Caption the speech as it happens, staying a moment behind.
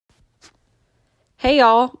Hey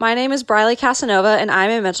y'all, my name is Briley Casanova and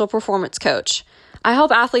I'm a mental performance coach. I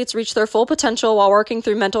help athletes reach their full potential while working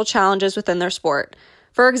through mental challenges within their sport.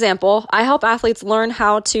 For example, I help athletes learn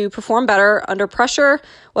how to perform better under pressure,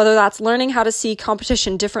 whether that's learning how to see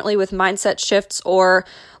competition differently with mindset shifts or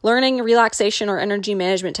learning relaxation or energy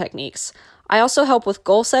management techniques. I also help with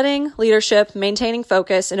goal setting, leadership, maintaining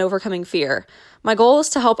focus, and overcoming fear. My goal is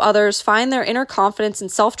to help others find their inner confidence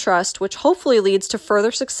and self-trust, which hopefully leads to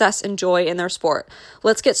further success and joy in their sport.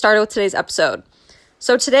 Let's get started with today's episode.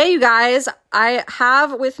 So today, you guys, I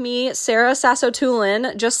have with me Sara Sasso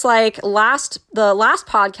Toolin, just like the last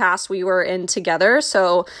podcast we were in together.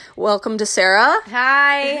 So welcome to Sara.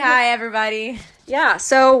 Hi everybody. Yeah,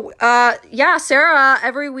 so Sara,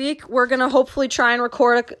 every week we're going to hopefully try and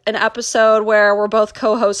record an episode where we're both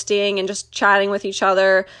co-hosting and just chatting with each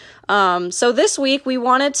other. So this week we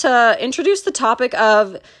wanted to introduce the topic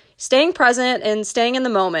of staying present and staying in the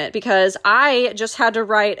moment, because I just had to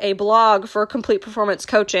write a blog for Complete Performance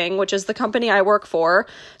Coaching, which is the company I work for.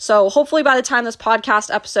 So hopefully by the time this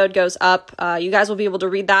podcast episode goes up, you guys will be able to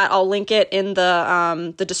read that. I'll link it in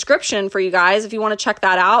the description for you guys if you want to check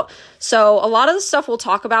that out. So a lot of the stuff we'll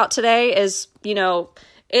talk about today is,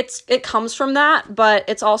 it comes from that, but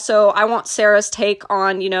it's also, I want Sara's take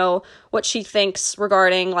on, what she thinks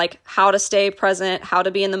regarding like how to stay present, how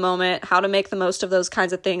to be in the moment, how to make the most of those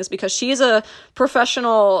kinds of things, because she's a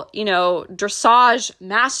professional, dressage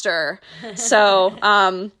master.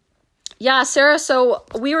 So, Sara, so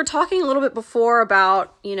we were talking a little bit before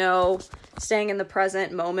about, staying in the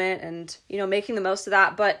present moment and, making the most of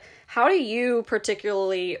that, but how do you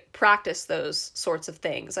particularly practice those sorts of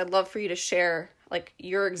things? I'd love for you to share like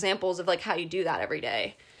your examples of like how you do that every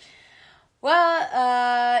day. Well,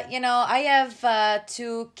 I have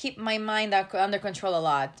to keep my mind under control a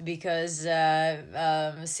lot because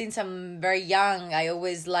since I'm very young, I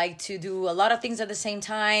always like to do a lot of things at the same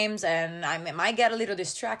times, and I might get a little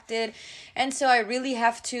distracted. And so I really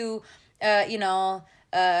have to,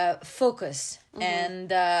 focus.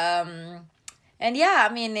 Mm-hmm. And yeah,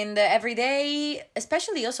 I mean, in the everyday,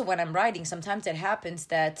 especially also when I'm writing, sometimes it happens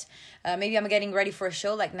that maybe I'm getting ready for a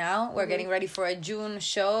show like now. We're getting ready for a June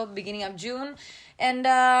show, beginning of June. And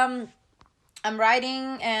I'm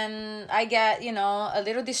writing and I get, a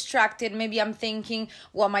little distracted. Maybe I'm thinking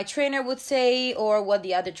what my trainer would say or what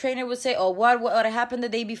the other trainer would say or what happened the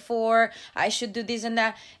day before. I should do this and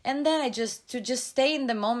that. And then to stay in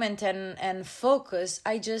the moment and focus,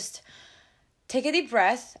 I just take a deep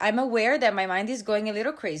breath. I'm aware that my mind is going a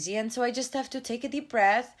little crazy, and so I just have to take a deep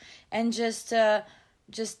breath and just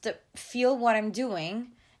feel what I'm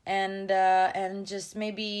doing, and just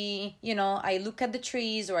maybe I look at the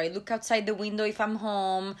trees or I look outside the window if I'm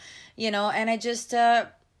home, and I just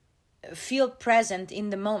feel present in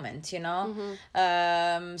the moment.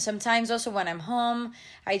 Mm-hmm. Sometimes also when I'm home,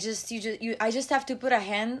 I just have to put a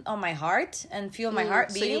hand on my heart and feel my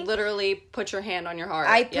heart beating. So you literally put your hand on your heart.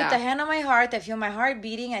 I put the hand on my heart. I feel my heart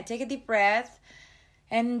beating. I take a deep breath,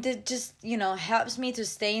 and it just helps me to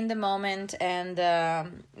stay in the moment and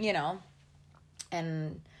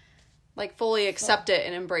and like fully accept it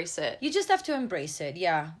and embrace it. You just have to embrace it.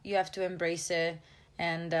 Yeah, you have to embrace it,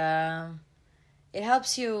 and it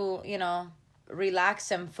helps you,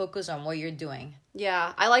 relax and focus on what you're doing.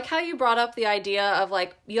 Yeah, I like how you brought up the idea of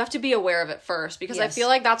like you have to be aware of it first, because yes. I feel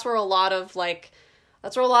like that's where a lot of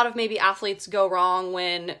maybe athletes go wrong,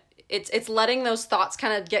 when it's letting those thoughts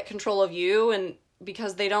kind of get control of you, and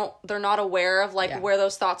because they're not aware of where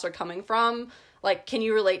those thoughts are coming from. Like, can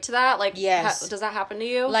you relate to that? Like, yes. Does that happen to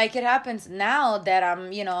you? Like, it happens now that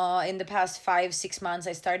I'm, in the past 5-6 months,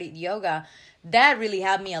 I started yoga. That really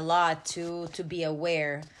helped me a lot to be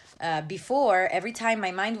aware. Before, every time my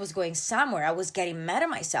mind was going somewhere, I was getting mad at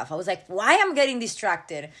myself. I was like, why I'm getting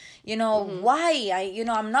distracted? Mm-hmm. Why?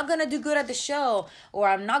 I'm not going to do good at the show, or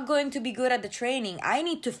I'm not going to be good at the training. I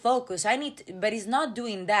need to focus. But it's not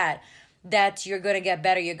doing that you're going to get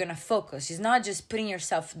better. You're going to focus. It's not just putting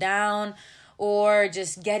yourself down or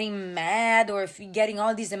just getting mad or getting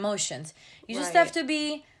all these emotions. You just have to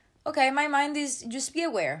be, okay, my mind is, just be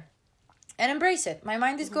aware and embrace it. My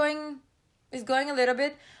mind is going a little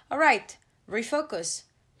bit. All right, refocus.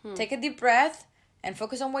 Take a deep breath and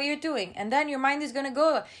focus on what you're doing. And then your mind is going to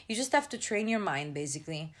go. You just have to train your mind,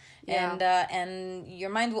 basically. Yeah. And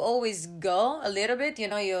your mind will always go a little bit.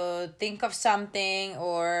 You think of something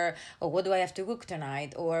or what do I have to cook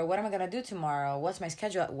tonight? Or what am I going to do tomorrow? What's my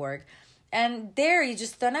schedule at work? And there you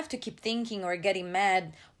just don't have to keep thinking or getting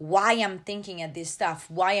mad why I'm thinking at this stuff,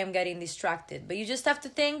 why I'm getting distracted. But you just have to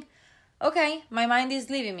think, okay, my mind is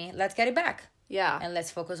leaving me. Let's get it back. Yeah. And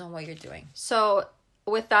let's focus on what you're doing. So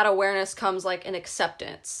with that awareness comes like an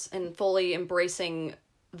acceptance and fully embracing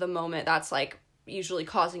the moment that's like usually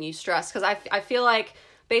causing you stress. Because I feel like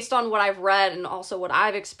based on what I've read and also what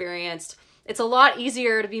I've experienced, it's a lot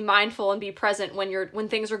easier to be mindful and be present when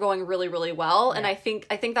things are going really, really well. Yeah. And I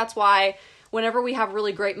think that's why whenever we have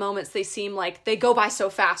really great moments, they seem like they go by so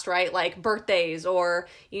fast, right? Like birthdays or,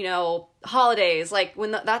 you know, holidays. Like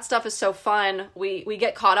when that stuff is so fun, we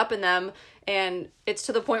get caught up in them, and it's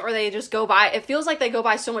to the point where they just go by. It feels like they go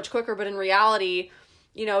by so much quicker, but in reality,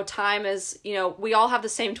 you know, time is, you know, we all have the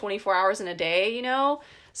same 24 hours in a day, you know?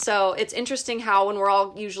 So it's interesting how when we're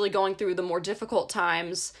all usually going through the more difficult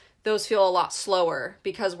times, those feel a lot slower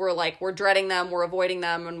because we're dreading them, we're avoiding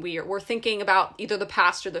them, and we're thinking about either the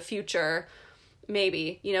past or the future,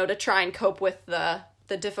 maybe, you know, to try and cope with the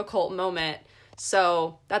difficult moment.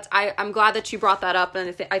 So I'm glad that you brought that up,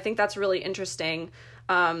 and I think that's really interesting.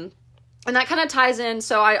 And that kind of ties in.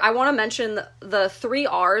 So I want to mention the 3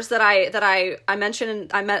 R's that I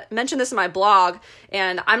mentioned. I mentioned this in my blog,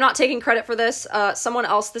 and I'm not taking credit for this.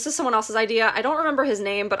 This is someone else's idea. I don't remember his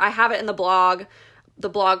name, but I have it in the blog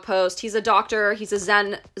post. He's a doctor. He's a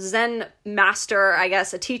Zen master, I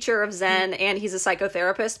guess, a teacher of Zen, and he's a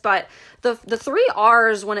psychotherapist. But the 3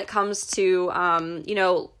 R's when it comes to, you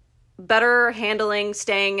know, better handling,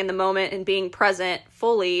 staying in the moment and being present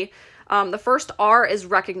fully. The first R is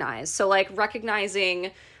recognize. So like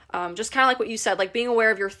recognizing, just kind of like what you said, like being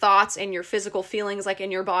aware of your thoughts and your physical feelings, like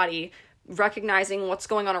in your body, recognizing what's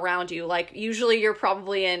going on around you. Like usually you're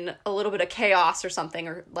probably in a little bit of chaos or something,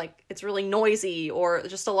 or like it's really noisy or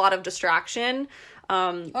just a lot of distraction.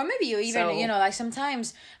 Or maybe you even, you know, like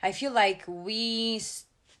sometimes I feel like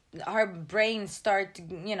our brains start,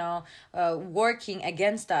 you know, working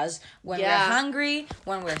against us when we're hungry,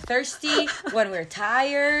 when we're thirsty, when we're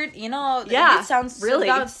tired, you know. It sounds really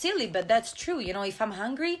silly, but that's true. You know, if I'm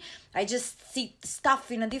hungry, I just see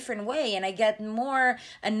stuff in a different way and I get more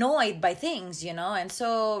annoyed by things, you know. And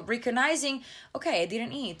so recognizing, okay, I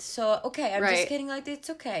didn't eat. So, okay, I'm just getting like, it's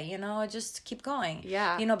okay, you know, just keep going.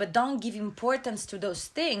 Yeah. You know, but don't give importance to those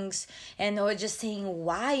things or just saying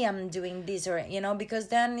why I'm doing this or, you know, because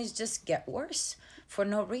then it's just get worse for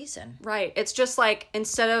no reason. Right. It's just like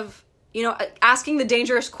instead of, you know, asking the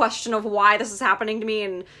dangerous question of why this is happening to me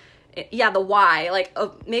and the why, like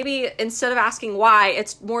maybe instead of asking why,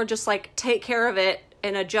 it's more just like take care of it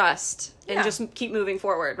and adjust and just keep moving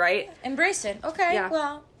forward, right? Embrace it. Okay,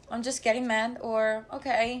 well, I'm just getting mad, or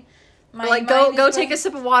okay, like go take a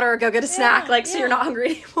sip of water or go get a snack, so you're not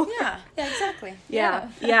hungry anymore. Yeah, exactly. Yeah,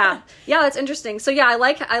 that's interesting. So I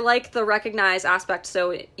like the recognize aspect.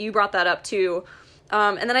 So you brought that up too,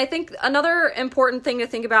 and then I think another important thing to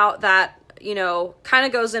think about that, you know, kind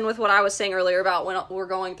of goes in with what I was saying earlier about when we're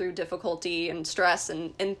going through difficulty and stress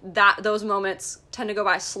and that those moments tend to go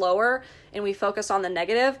by slower and we focus on the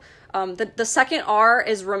negative. The second R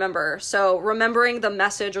is remember. So remembering the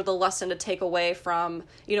message or the lesson to take away from,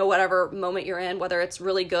 you know, whatever moment you're in, whether it's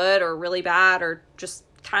really good or really bad or just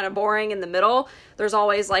kind of boring in the middle, there's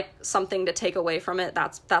always like something to take away from it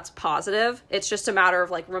that's positive. It's just a matter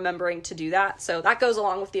of like remembering to do that. So that goes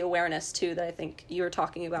along with the awareness too that I think you were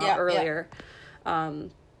talking about earlier.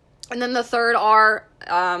 And then the third R,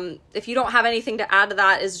 if you don't have anything to add to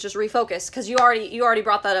that, is just refocus, because you already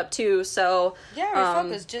brought that up too. So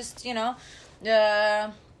refocus. Just, you know,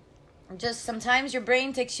 just sometimes your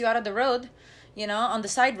brain takes you out of the road, you know, on the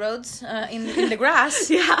side roads, in the grass.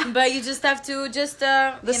 But you just have to just,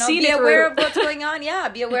 be aware of what's going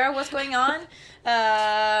on. Be aware of what's going on,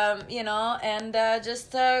 you know, and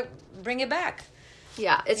just bring it back.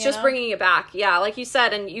 Yeah, it's just bringing it back. Yeah, like you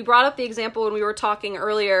said, and you brought up the example when we were talking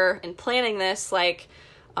earlier and planning this, like,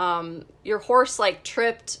 your horse like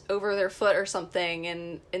tripped over their foot or something,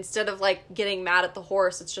 and instead of like getting mad at the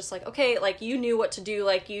horse, it's just like, okay, like you knew what to do,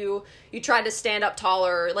 like you tried to stand up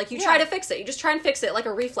taller, like you try to fix it, you just try and fix it like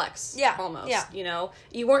a reflex, almost, you know,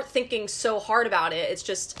 you weren't thinking so hard about it. It's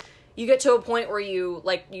just you get to a point where you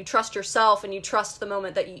trust yourself and you trust the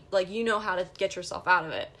moment that you know how to get yourself out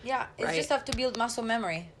of it. It's just have to build muscle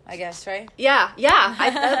memory, I guess, right?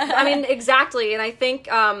 I mean, exactly. And I think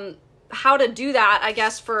how to do that, I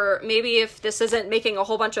guess, for maybe if this isn't making a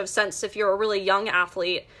whole bunch of sense, if you're a really young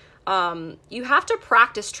athlete, you have to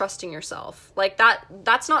practice trusting yourself. Like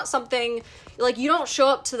that's not something, like you don't show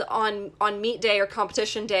up to on meet day or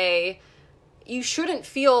competition day. You shouldn't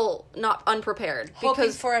feel not unprepared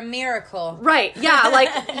hoping for a miracle. Right. Yeah.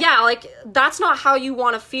 Like that's not how you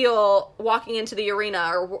want to feel walking into the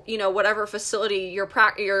arena or, you know, whatever facility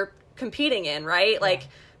you're competing in. Right. Like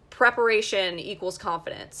preparation equals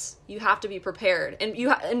confidence. You have to be prepared,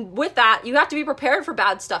 and with that, you have to be prepared for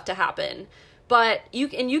bad stuff to happen. but you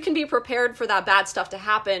can be prepared for that bad stuff to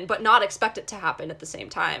happen, but not expect it to happen at the same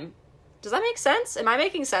time. Does that make sense? Am I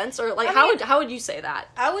making sense? Or like, how would you say that?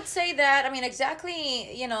 I would say that, I mean,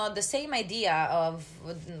 exactly, the same idea of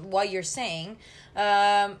what you're saying.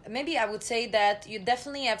 Maybe I would say that you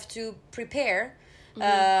definitely have to prepare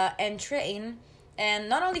and train, and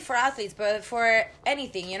not only for athletes, but for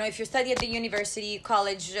anything. If you study at the university,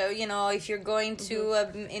 college, if you're going to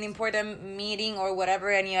an important meeting or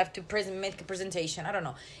whatever, and you have to make a presentation, I don't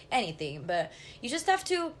know, anything. But you just have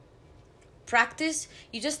to practice.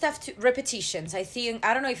 You just have to repetitions. I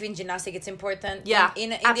don't know if in gymnastics it's important. In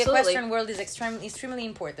the equestrian world is extremely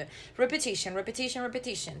important.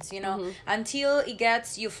 Repetitions, until it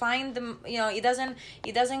gets, you find them, it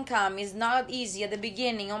doesn't come, it's not easy at the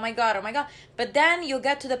beginning. Oh my god, but then you'll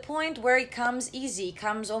get to the point where it comes easy, it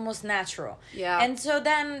comes almost natural. And so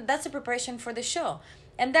then that's a preparation for the show.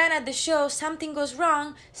 And then at the show, something goes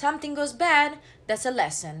wrong, something goes bad, that's a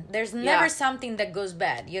lesson. There's never something that goes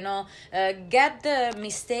bad, get the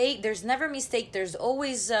mistake. There's never mistake. There's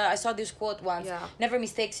always, I saw this quote once, never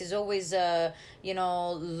mistakes is always,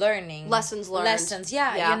 learning. Lessons learned.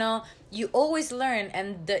 You always learn,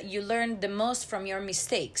 and you learn the most from your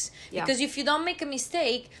mistakes. Because if you don't make a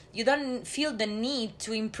mistake, you don't feel the need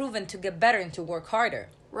to improve and to get better and to work harder.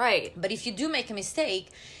 Right. But if you do make a mistake,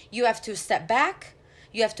 you have to step back.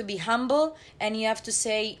 You have to be humble, and you have to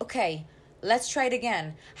say, okay, let's try it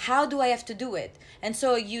again. How do I have to do it? And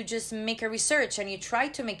so you just make a research, and you try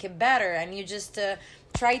to make it better, and you just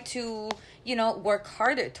try to, work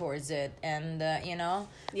harder towards it. And,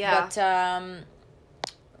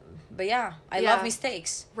 But yeah, I love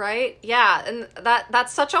mistakes. Right? Yeah. And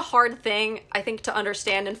that's such a hard thing, I think, to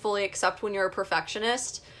understand and fully accept when you're a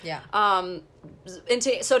perfectionist. Yeah.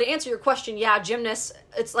 So to answer your question, gymnasts,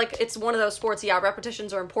 it's one of those sports,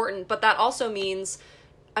 repetitions are important, but that also means,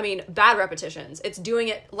 bad repetitions. It's doing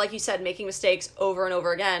it, like you said, making mistakes over and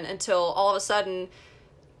over again until all of a sudden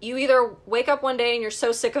you either wake up one day and you're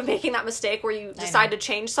so sick of making that mistake where you decide to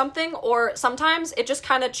change something, or sometimes it just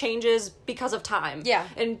kind of changes because of time. Yeah.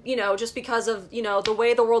 And, just because of, the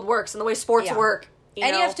way the world works and the way sports work. You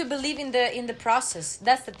have to believe in the process.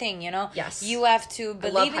 That's the thing, Yes. You have to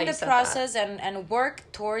believe in the process and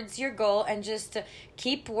work towards your goal, and just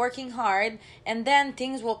keep working hard, and then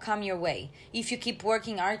things will come your way if you keep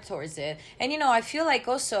working hard towards it. And, I feel like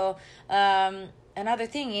also another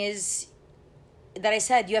thing is that I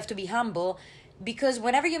said you have to be humble, because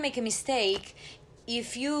whenever you make a mistake,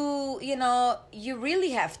 if you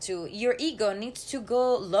really have to, your ego needs to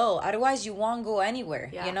go low, otherwise you won't go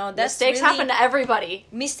anywhere. That's mistakes happen to everybody.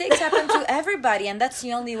 Mistakes happen to everybody, and that's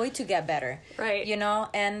the only way to get better. Right.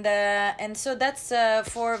 And so that's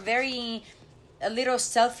for a little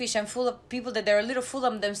selfish and full of people that they're a little full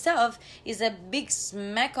of themselves, is a big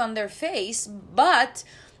smack on their face. But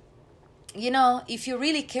if you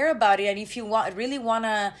really care about it, and if you really want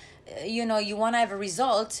to, you want to have a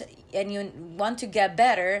result, and you want to get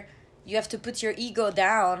better, you have to put your ego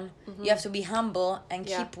down. You have to be humble and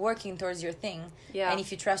keep working towards your thing. And if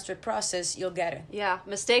you trust your process, you'll get it. Yeah,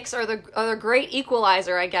 mistakes are the great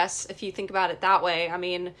equalizer, I guess, if you think about it that way.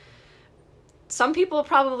 Some people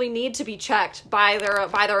probably need to be checked by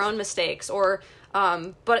their own mistakes, or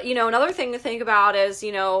but another thing to think about is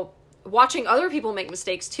watching other people make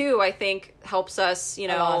mistakes too, I think helps us,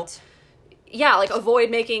 avoid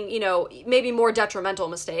making, maybe more detrimental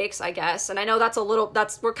mistakes, I guess. And I know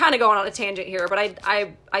we're kind of going on a tangent here, but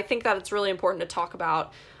I think that it's really important to talk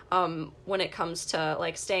about when it comes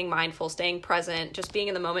to staying mindful, staying present, just being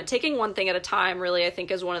in the moment, taking one thing at a time, really, I think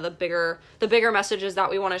is one of the bigger messages that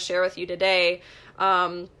we want to share with you today.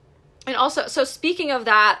 And also, so speaking of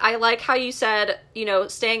that, I like how you said,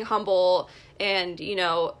 staying humble and,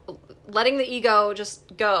 letting the ego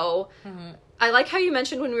just go. Mm-hmm. I like how you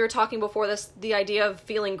mentioned when we were talking before this, the idea of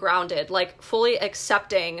feeling grounded, fully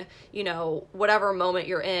accepting, whatever moment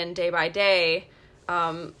you're in day by day.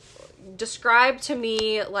 Describe to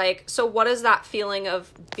me, so what is that feeling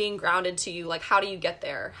of being grounded to you? How do you get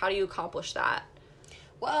there? How do you accomplish that?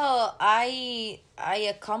 Well, I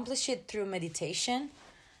accomplish it through meditation.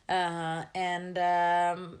 I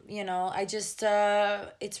just,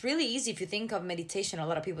 it's really easy if you think of meditation. A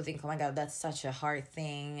lot of people think, oh my God, that's such a hard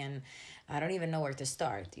thing, and I don't even know where to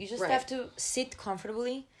start. You just have to sit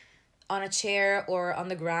comfortably on a chair or on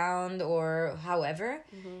the ground or however,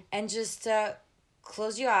 and just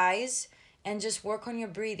close your eyes and just work on your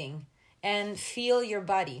breathing and feel your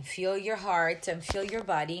body, feel your heart and feel your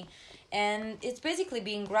body. And it's basically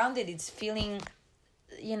being grounded. It's feeling,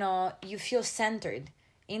 you feel centered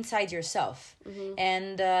inside yourself.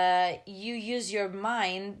 And you use your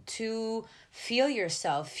mind to feel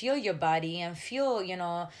yourself, feel your body, and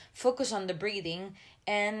feel, focus on the breathing.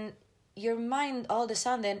 And your mind, all of a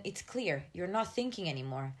sudden, it's clear. You're not thinking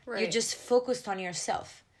anymore. Right. You're just focused on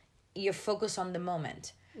yourself. You're focused on the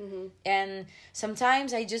moment. And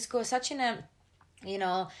sometimes I just go such in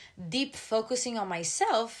a, deep focusing on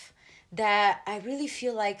myself that I really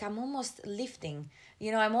feel like I'm almost lifting.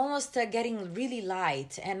 I'm almost getting really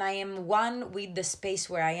light, and I am one with the space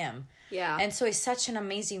where I am. Yeah. And so it's such an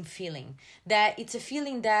amazing feeling, that it's a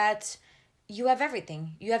feeling that you have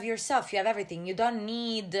everything. You have yourself. You have everything. You don't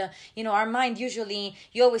need, our mind usually,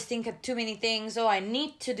 you always think of too many things. Oh, I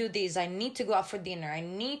need to do this. I need to go out for dinner. I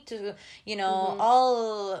need to,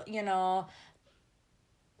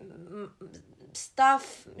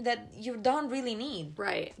 stuff that you don't really need.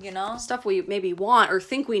 Right. Stuff we maybe want or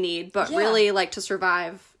think we need, but really, like, to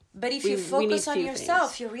survive. But if you focus on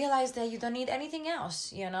yourself, you realize that you don't need anything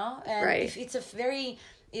else, And if it's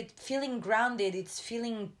feeling grounded, it's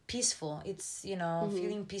feeling peaceful. It's,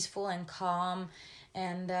 feeling peaceful and calm.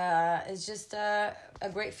 And it's just a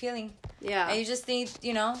great feeling. Yeah. And you just need,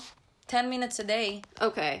 10 minutes a day.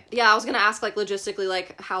 Okay. Yeah, I was going to ask, like, logistically,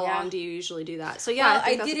 like, how long do you usually do that? So, yeah,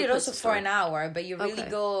 I did it also for an hour, but you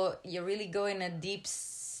really go in a deep...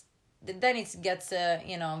 Then it gets,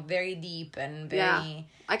 very deep and very... Yeah.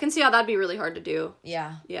 I can see how that'd be really hard to do.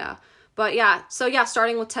 Yeah. Yeah. But, yeah. So, yeah,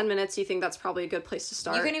 starting with 10 minutes, you think that's probably a good place to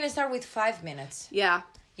start? You can even start with 5 minutes. Yeah.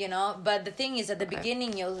 But the thing is, at the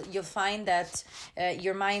beginning, you'll find that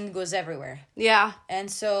your mind goes everywhere. Yeah. And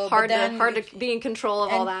so... Hard to be in control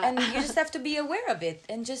of all that. And you just have to be aware of it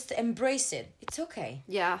and just embrace it. It's okay.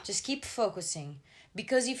 Yeah. Just keep focusing.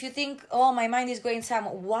 Because if you think, oh, my mind is going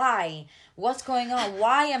somewhere, why? What's going on?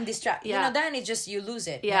 Why I'm distracted? Yeah. Then it just, you lose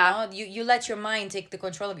it. Yeah. You let your mind take the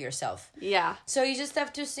control of yourself. Yeah. So you just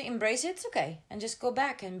have to embrace it. It's okay. And just go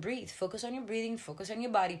back and breathe. Focus on your breathing. Focus on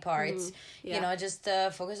your body parts. Yeah. Just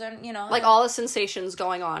focus on, Like all the sensations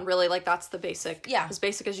going on. Really, like that's the basic. Yeah. As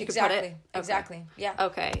basic as you could put it. Okay. Exactly. Yeah.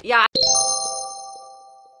 Okay. Yeah.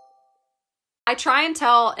 I try and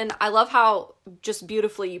tell, and I love how just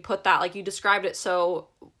beautifully you put that, like you described it so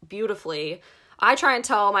beautifully. I try and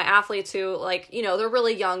tell my athletes who, like, they're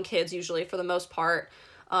really young kids usually for the most part.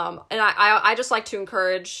 And I just like to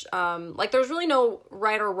encourage, like, there's really no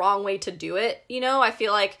right or wrong way to do it. I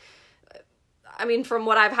feel like, from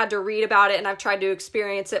what I've had to read about it and I've tried to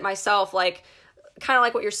experience it myself, like, kind of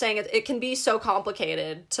like what you're saying, it can be so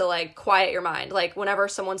complicated to, like, quiet your mind. Like, whenever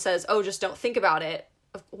someone says, oh, just don't think about it.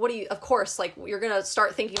 Of course, like, you're going to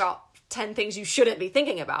start thinking about 10 things you shouldn't be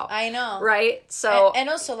thinking about. I know. Right? So. And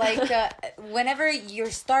also, like, whenever your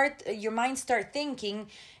mind start thinking,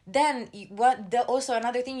 then also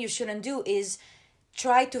another thing you shouldn't do is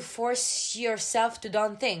try to force yourself to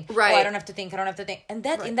don't think. Right. Oh, I don't have to think. And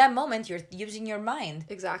that in that moment, you're using your mind.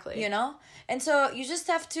 Exactly. And so you just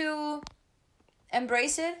have to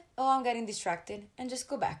embrace it. Oh, I'm getting distracted. And just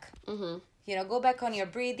go back. Mm-hmm. Go back on your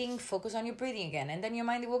breathing, focus on your breathing again, and then your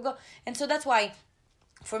mind will go. And so that's why,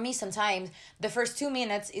 for me, sometimes the first 2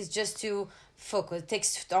 minutes is just to focus,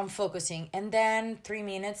 takes on focusing, and then 3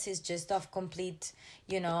 minutes is just of complete,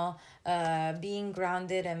 being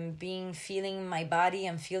grounded and feeling my body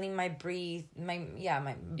and feeling my breathe,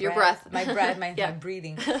 your breath, my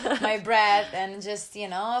breathing, my breath, and just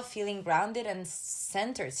feeling grounded and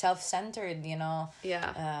centered, self-centered. You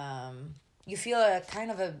feel a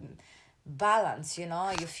kind of a balance, you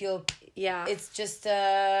feel it's just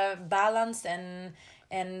balance and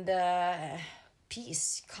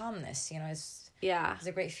peace, calmness, it's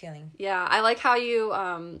a great feeling. Yeah, I like how you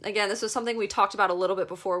again, this was something we talked about a little bit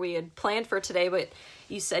before we had planned for today, but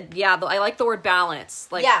you said I like the word balance,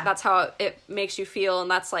 like that's how it makes you feel,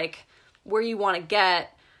 and that's like where you want to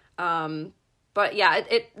get. But yeah,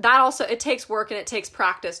 it takes work and it takes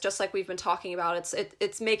practice, just like we've been talking about.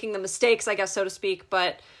 It's making the mistakes, I guess, so to speak,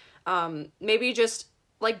 but maybe just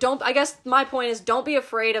like I guess my point is don't be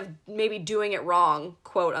afraid of maybe doing it wrong,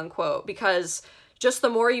 quote unquote, because just the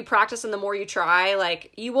more you practice and the more you try,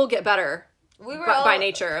 like, you will get better by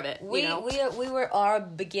nature of it. We were all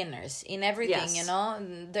beginners in everything,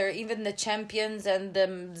 They're even the champions and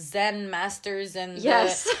the Zen masters and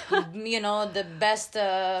the best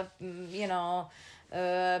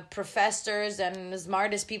professors and the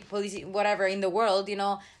smartest people, whatever, in the world, we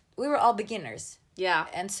were all beginners. Yeah.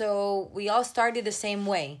 And so we all started the same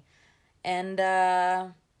way. And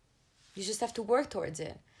you just have to work towards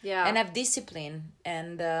it. Yeah. And have discipline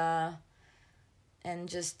and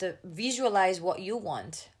just visualize what you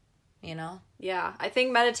want, Yeah. I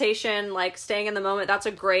think meditation, like staying in the moment, that's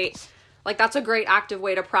a great like that's a great active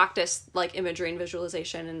way to practice like imagery and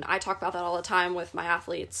visualization. And I talk about that all the time with my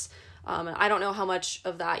athletes. And I don't know how much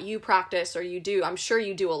of that you practice or you do. I'm sure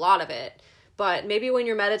you do a lot of it. But maybe when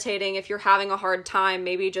you're meditating, if you're having a hard time,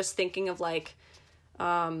 maybe just thinking of like,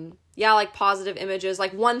 like positive images,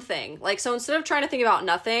 like one thing. Like, so instead of trying to think about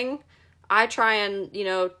nothing, I try and,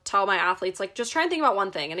 tell my athletes, like, just try and think about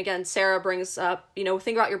one thing. And again, Sarah brings up,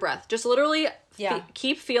 think about your breath. Just literally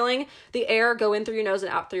keep feeling the air go in through your nose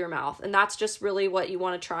and out through your mouth. And that's just really what you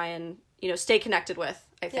want to try and, stay connected with,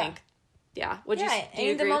 I think. Yeah. Do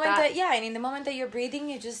you agree with that? And in the moment that you're breathing,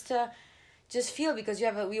 you just feel, because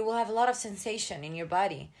you will have a lot of sensation in your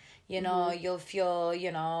body. You'll feel,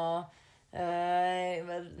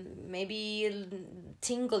 maybe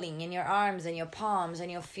tingling in your arms and your palms, and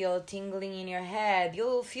you'll feel tingling in your head.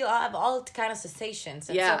 You'll have all kind of sensations.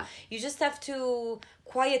 And so you just have to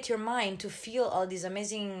quiet your mind to feel all these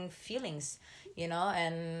amazing feelings,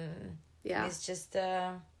 and it's just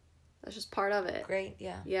that's just part of it. Great.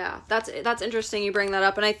 That's interesting you bring that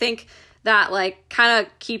up. And I think that like kind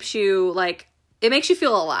of keeps you like, it makes you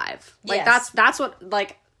feel alive. Like that's what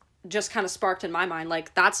like just kind of sparked in my mind.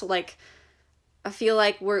 Like that's like, I feel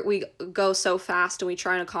like we go so fast and we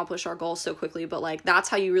try and accomplish our goals so quickly, but like that's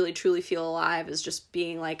how you really truly feel alive, is just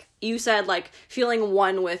being like you said, like feeling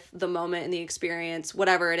one with the moment and the experience,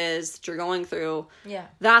 whatever it is that you're going through. Yeah.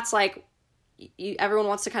 That's like everyone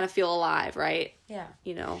wants to kind of feel alive, right? Yeah.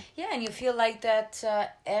 Yeah, and you feel like that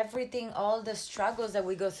everything, all the struggles that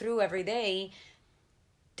we go through every day,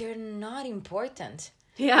 they're not important.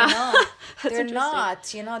 Yeah. They're not,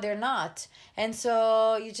 they're not. And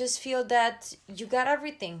so you just feel that you got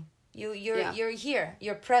everything. You're here.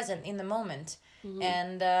 You're present in the moment. Mm-hmm.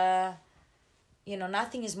 And,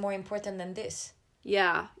 nothing is more important than this.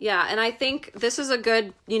 Yeah. And I think this is a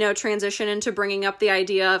good, transition into bringing up the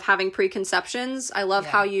idea of having preconceptions. I love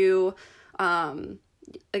how you,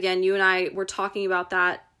 again, you and I were talking about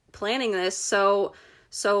that, planning this. So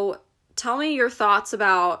tell me your thoughts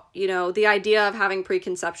about, the idea of having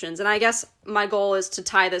preconceptions. And I guess my goal is to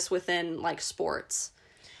tie this within like sports.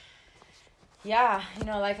 Yeah,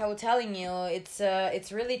 like I was telling you,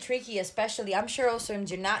 it's really tricky, especially I'm sure also in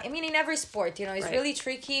gymnastics. I mean, in every sport, it's really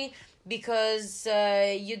tricky because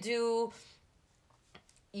you do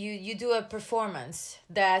a performance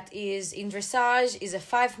that is in dressage is a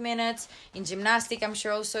 5 minutes. In gymnastic, I'm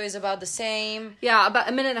sure also is about the same. Yeah, about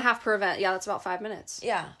a minute and a half per event. Yeah, that's about 5 minutes.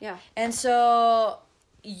 Yeah. And so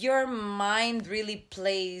your mind really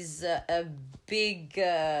plays a big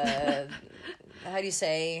how do you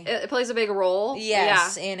say? It plays a big role.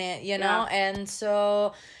 Yes, in it, And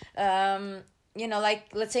so like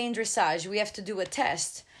let's say in dressage, we have to do a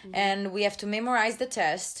test. Mm-hmm. And we have to memorize the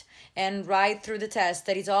test and write through the test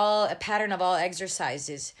that is all a pattern of all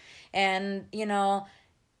exercises. And,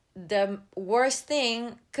 the worst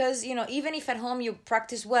thing, because, even if at home you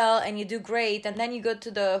practice well and you do great, and then you go to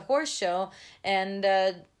the horse show and,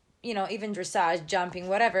 even dressage, jumping,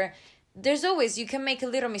 whatever, there's always, you can make a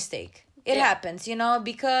little mistake. It happens,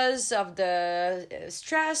 because of the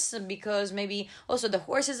stress, because maybe also the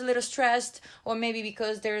horse is a little stressed, or maybe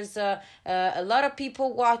because there's a lot of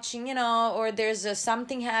people watching, or there's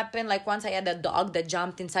something happened. Like once I had a dog that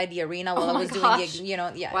jumped inside the arena while I was doing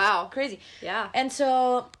the, wow, crazy. Yeah. And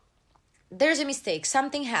so there's a mistake.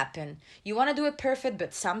 Something happened. You want to do it perfect,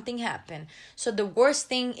 but something happened. So the worst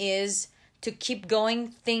thing is to keep going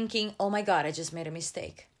thinking, oh my God, I just made a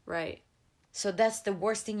mistake. Right. So that's the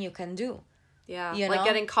worst thing you can do. Yeah, like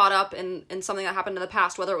getting caught up in something that happened in the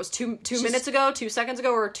past, whether it was two minutes ago, 2 seconds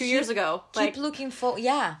ago, or 2 years ago. Keep looking for,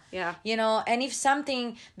 yeah. And if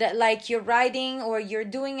something that like you're riding or you're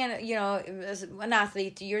doing, as an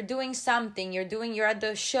athlete, you're doing something, you're at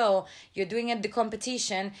the show, you're doing at the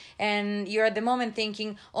competition, and you're at the moment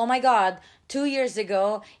thinking, oh my God, 2 years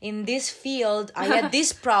ago in this field, I had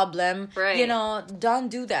this problem. Right. Don't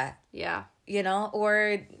do that. Yeah.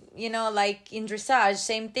 Or like in dressage,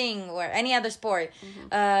 same thing, or any other sport.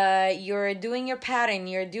 Mm-hmm. You're doing your pattern,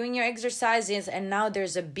 you're doing your exercises, and now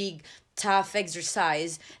there's a big, tough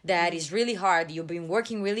exercise that is really hard. You've been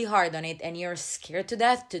working really hard on it, and you're scared to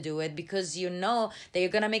death to do it because you know that you're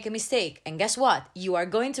gonna make a mistake. And guess what? You are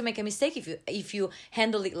going to make a mistake if you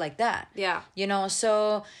handle it like that. Yeah.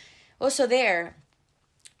 So also there,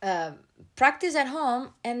 practice at home,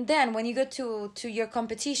 and then when you go to your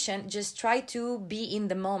competition, just try to be in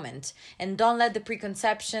the moment and don't let the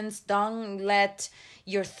preconceptions, don't let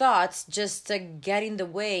your thoughts just get in the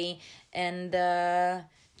way, and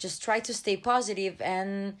just try to stay positive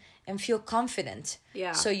and feel confident.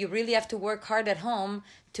 Yeah. So you really have to work hard at home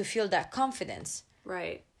to feel that confidence.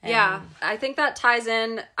 Right. Yeah, I think that ties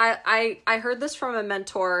in. I heard this from a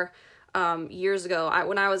mentor years ago.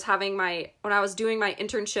 When I was doing my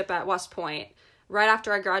internship at West Point, right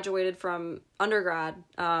after I graduated from undergrad,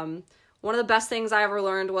 one of the best things I ever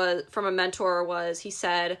learned was from a mentor was he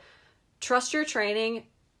said, trust your training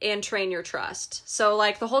and train your trust. So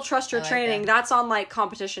like the whole trust your training, that's on like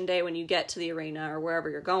competition day when you get to the arena or wherever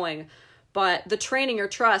you're going. But the training your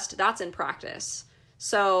trust, that's in practice.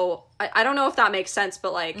 So I don't know if that makes sense,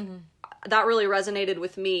 but like that really resonated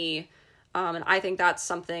with me. And I think that's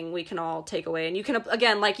something we can all take away. And you can,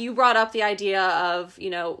 again, like you brought up the idea of, you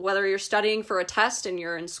know, whether you're studying for a test and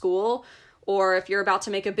you're in school, or if you're about to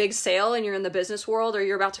make a big sale and you're in the business world, or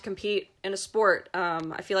you're about to compete in a sport.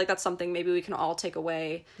 I feel like that's something maybe we can all take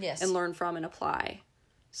away and learn from and apply.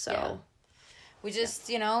 So. Yeah. We just,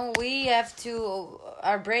 you know, we have to,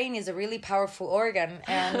 our brain is a really powerful organ,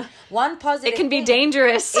 and one positive it can be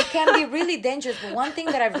dangerous. It can be really dangerous, but one thing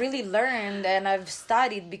that I've really learned and I've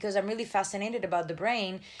studied because I'm really fascinated about the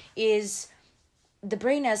brain is the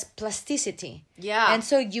brain has plasticity. Yeah. And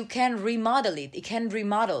so you can remodel it. It can be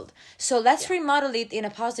remodeled. So let's remodel it in a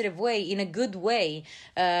positive way, in a good way,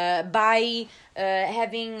 by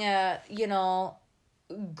having, you know,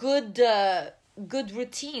 good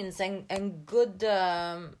routines and good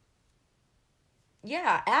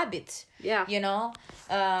habits, you know,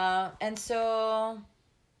 and so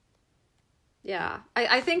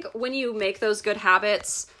I think when you make those good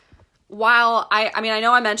habits, while I mean I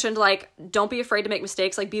know I mentioned like don't be afraid to make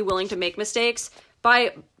mistakes, like be willing to make mistakes,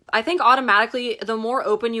 but I think automatically the more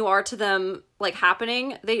open you are to them like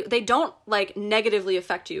happening, they don't like negatively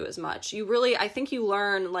affect you as much. You really, I think you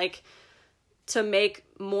learn like to make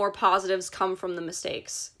more positives come from the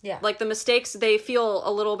mistakes. Yeah. Like the mistakes, they feel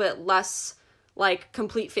a little bit less like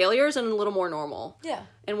complete failures and a little more normal. Yeah.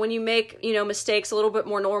 And when you make, you know, mistakes a little bit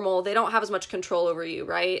more normal, they don't have as much control over you,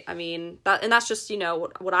 right? I mean, that's just, you know,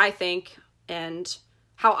 what I think and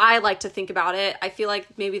how I like to think about it. I feel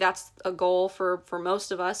like maybe that's a goal for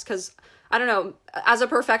most of us, because I don't know, as a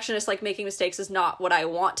perfectionist, like making mistakes is not what I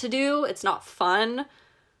want to do. It's not fun,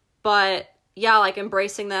 but yeah, like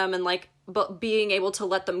embracing them and like, but being able to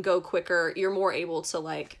let them go quicker, you're more able to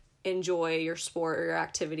like enjoy your sport or your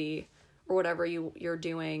activity or whatever you're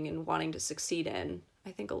doing and wanting to succeed in,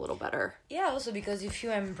 I think a little better. Yeah, also because if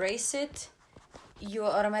you embrace it, you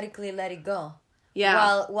automatically let it go.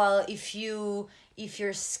 Yeah. While if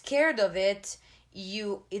you're scared of it,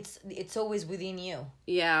 it's always within you.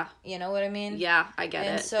 Yeah. You know what I mean? Yeah, I get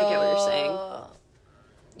it. So, I get what you're saying.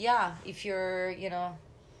 Yeah, if you're, you know,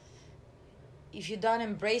 if you don't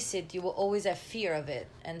embrace it, you will always have fear of it.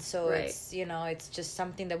 And so it's, you know, it's just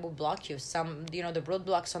something that will block you. Some, you know, the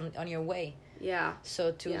roadblocks on your way. Yeah.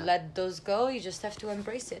 So to let those go, you just have to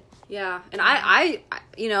embrace it. Yeah. And I,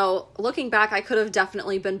 you know, looking back, I could have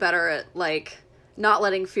definitely been better at like not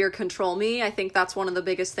letting fear control me. I think that's one of the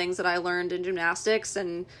biggest things that I learned in gymnastics.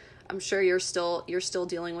 And I'm sure you're still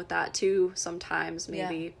dealing with that too sometimes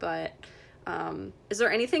maybe, but is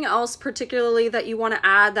there anything else particularly that you want to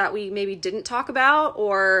add that we maybe didn't talk about?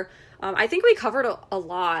 Or I think we covered a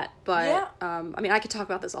lot, but I mean, I could talk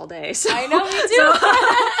about this all day. So. I know, me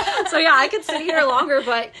too. So yeah, I could sit here longer,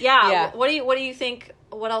 but what do you think?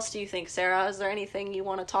 What else do you think, Sarah? Is there anything you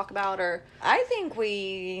want to talk about? Or I think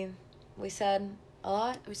we said a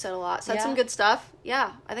lot. We said a lot. Said some good stuff.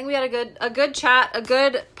 Yeah. I think we had a good chat, a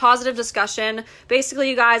good positive discussion.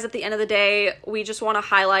 Basically, you guys, at the end of the day, we just want to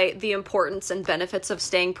highlight the importance and benefits of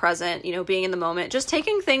staying present, you know, being in the moment, just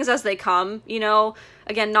taking things as they come, you know,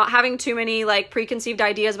 again, not having too many like preconceived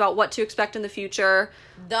ideas about what to expect in the future.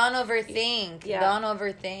 Don't overthink. Yeah. Don't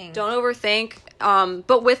overthink.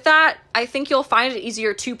 But with that, I think you'll find it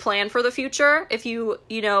easier to plan for the future if you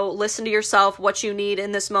know, listen to yourself, what you need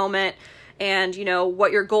in this moment, and, you know,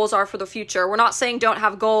 what your goals are for the future. We're not saying don't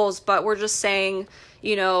have goals, but we're just saying,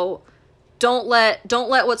 you know, don't let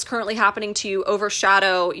what's currently happening to you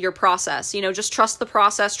overshadow your process. You know, just trust the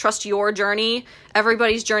process, trust your journey.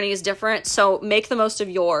 Everybody's journey is different, so make the most of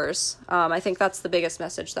yours. I think that's the biggest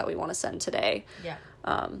message that we want to send today. Yeah.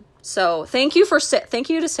 So thank you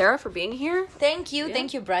to Sarah for being here. Thank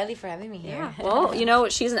you, Briley, for having me here. Yeah. Well, you know,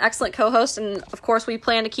 she's an excellent co-host, and of course we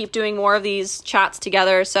plan to keep doing more of these chats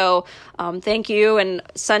together. So thank you, and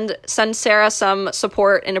send Sarah some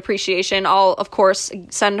support and appreciation. I'll of course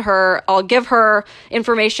I'll give her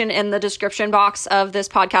information in the description box of this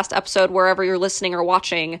podcast episode wherever you're listening or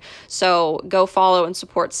watching. So go follow and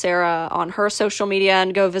support Sarah on her social media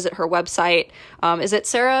and go visit her website. Is it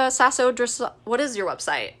Sara Sasso? What is your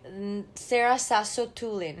website?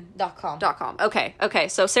 SarahSassoToolin.com. Okay.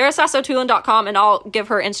 So SarahSassoToolin.com, and I'll give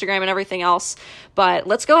her Instagram and everything else. But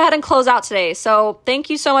let's go ahead and close out today. So thank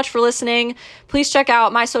you so much for listening. Please check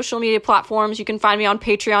out my social media platforms. You can find me on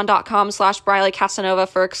patreon.com/Briley Casanova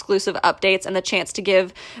for exclusive updates and the chance to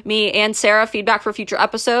give me and Sarah feedback for future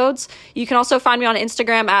episodes. You can also find me on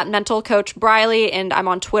Instagram at Mental Coach Briley, and I'm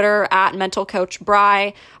on Twitter at Mental Coach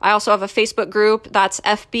Bry. I also have a Facebook group that's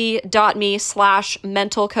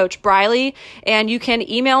fb.me/Mental Coach Briley, and you can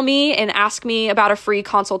email me and ask me about a free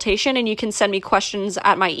consultation, and you can send me questions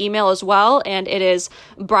at my email as well, and it is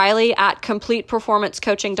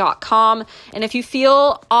briley@completeperformancecoaching.com. And if you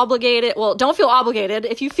feel obligated, well, don't feel obligated.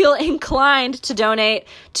 If you feel inclined to donate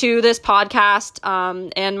to this podcast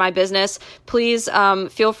and my business, please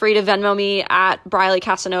feel free to Venmo me at Briley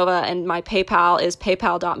Casanova, and my PayPal is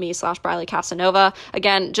paypal.me/Briley Casanova.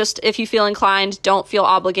 Again, just if you feel inclined, don't feel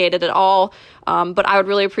obligated at all. But I would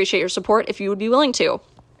really appreciate your support if you would be willing to.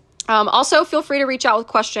 Also, feel free to reach out with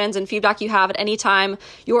questions and feedback you have at any time.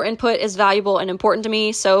 Your input is valuable and important to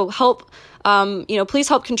me, so please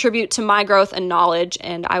help contribute to my growth and knowledge,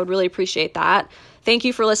 and I would really appreciate that. Thank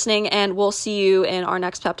you for listening, and we'll see you in our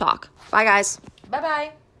next pep talk. Bye, guys.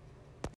 Bye-bye.